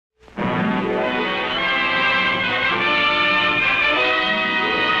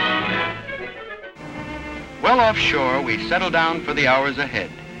Well offshore, we settle down for the hours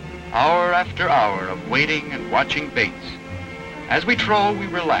ahead. Hour after hour of waiting and watching baits. As we troll, we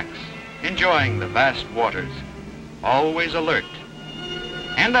relax, enjoying the vast waters, always alert.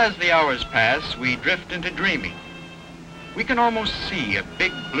 And as the hours pass, we drift into dreaming. We can almost see a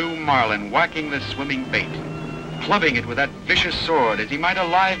big blue marlin whacking the swimming bait, clubbing it with that vicious sword as he might a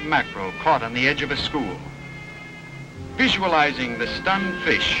live mackerel caught on the edge of a school. Visualizing the stunned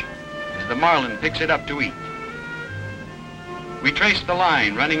fish as the marlin picks it up to eat. We trace the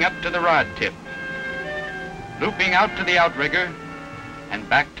line running up to the rod tip, looping out to the outrigger and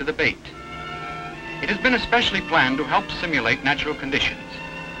back to the bait. It has been especially planned to help simulate natural conditions.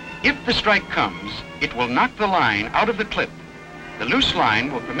 If the strike comes, it will knock the line out of the clip. The loose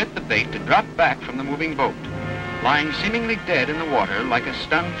line will permit the bait to drop back from the moving boat, lying seemingly dead in the water like a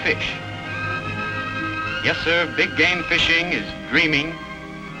stunned fish. Yes, sir, big game fishing is dreaming,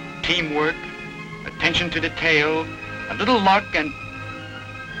 teamwork, attention to detail, a little luck and...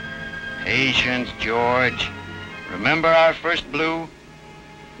 Patience, George. Remember our first blue?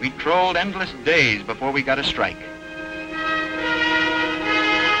 We trolled endless days before we got a strike.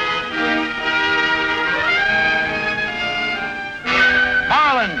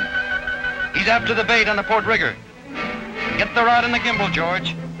 Marlin! He's after the bait on the port rigger. Get the rod and the gimbal,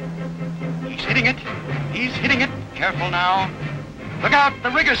 George. He's hitting it. He's hitting it. Careful now. Look out,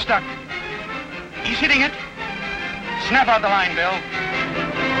 the rigger's stuck. He's hitting it. Snap out the line, Bill.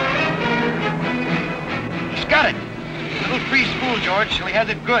 He's got it. Little free spool, George, till he has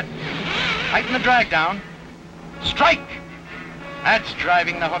it good. Tighten the drag down. Strike! That's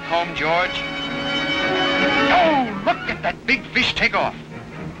driving the hook home, George. Oh, look at that big fish take off.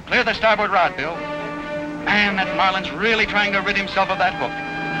 Clear the starboard rod, Bill. Man, that marlin's really trying to rid himself of that hook.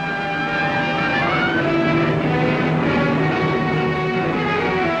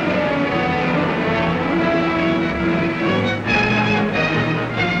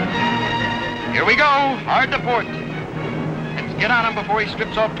 Here we go, hard to port. Let's get on him before he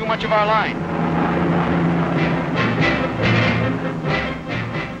strips off too much of our line.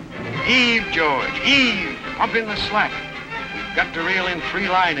 Heave, George, heave. Pump in the slack. We've got to reel in free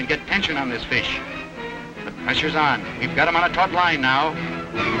line and get tension on this fish. The pressure's on. We've got him on a taut line now.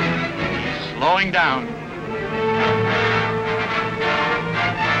 He's slowing down.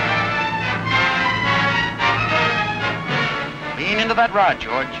 Lean into that rod,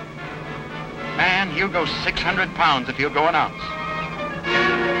 George. Man, he'll go 600 pounds if he'll go an ounce.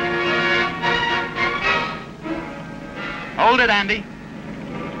 Hold it, Andy.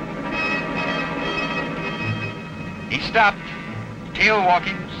 He stopped, tail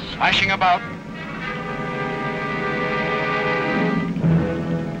walking, slashing about.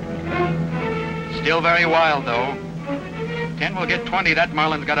 Still very wild, though. 10 will get 20. That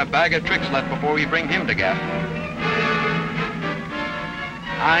marlin's got a bag of tricks left before we bring him to gaff.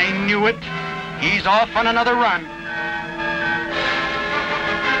 I knew it. He's off on another run.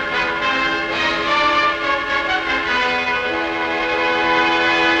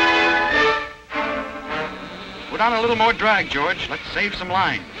 Put on a little more drag, George. Let's save some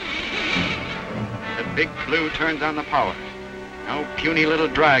line. The big blue turns on the power. No puny little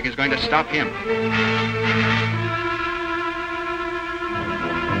drag is going to stop him.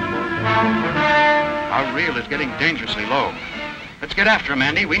 Our reel is getting dangerously low. Let's get after him,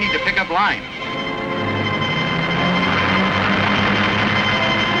 Andy. We need to pick up line.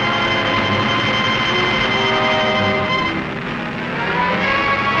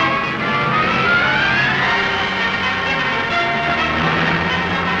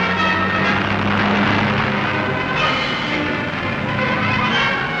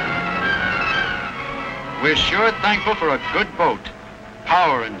 We're sure thankful for a good boat.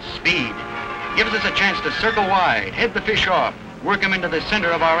 Power and speed. Gives us a chance to circle wide, head the fish off, work him into the center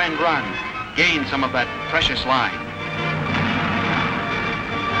of our end run, gain some of that precious line.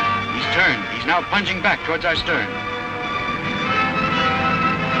 He's turned. He's now plunging back towards our stern.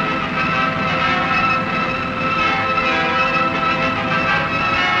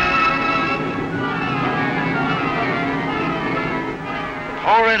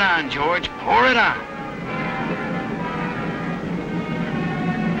 Pour it on, George. Pour it on.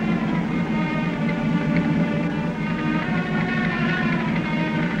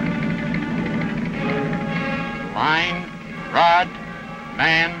 Line, rod,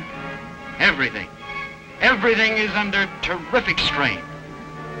 man, everything. Everything is under terrific strain.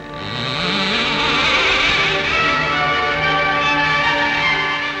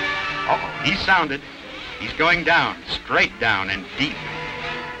 Uh-oh, he's sounded. He's going down, straight down and deep.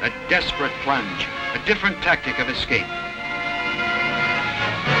 A desperate plunge, a different tactic of escape.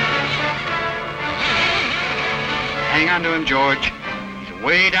 Hang on to him, George. He's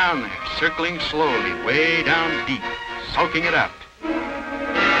way down there, circling slowly, way down deep, soaking it up.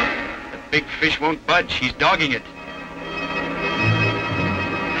 The big fish won't budge. He's dogging it.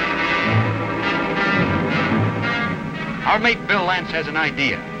 Our mate Bill Lance has an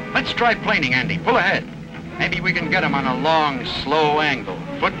idea. Let's try planing, Andy. Pull ahead. Maybe we can get him on a long, slow angle,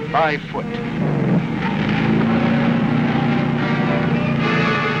 foot by foot.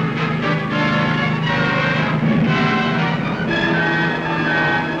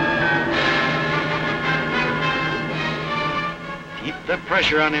 Keep the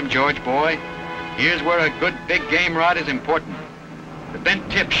pressure on him, George boy. Here's where a good big game rod is important. The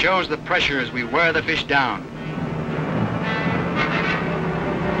bent tip shows the pressure as we wear the fish down.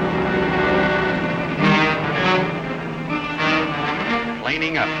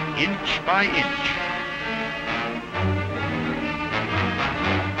 Planing up, inch by inch.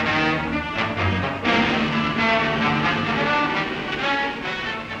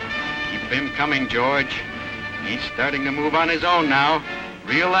 Keep him coming, George. He's starting to move on his own now.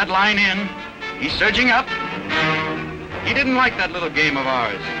 Reel that line in. He's surging up. He didn't like that little game of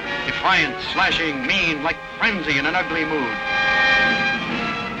ours. Defiant, slashing, mean, like frenzy in an ugly mood.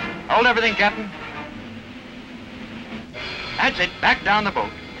 Hold everything, Captain. That's it. Back down the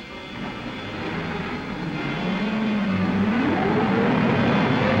boat.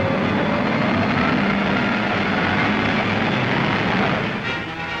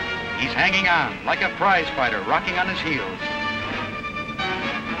 He's hanging on like a prize fighter, rocking on his heels.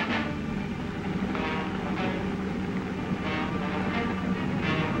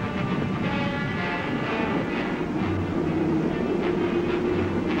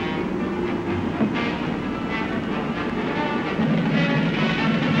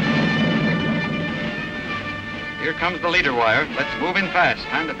 Here comes the leader wire. Let's move in fast.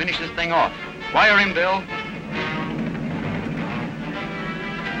 Time to finish this thing off. Wire him, Bill.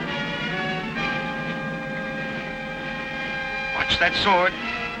 Watch that sword.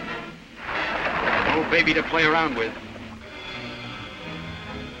 No baby to play around with.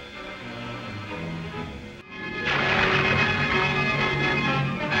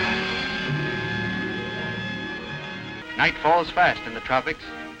 Night falls fast in the tropics.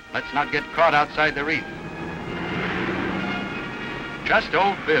 Let's not get caught outside the reef. Just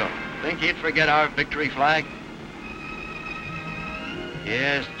old Bill. Think he'd forget our victory flag?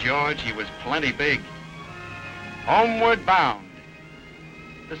 Yes, George, he was plenty big. Homeward bound.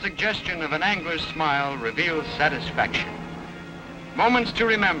 The suggestion of an angler's smile reveals satisfaction. Moments to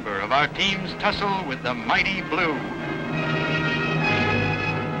remember of our team's tussle with the mighty Blue.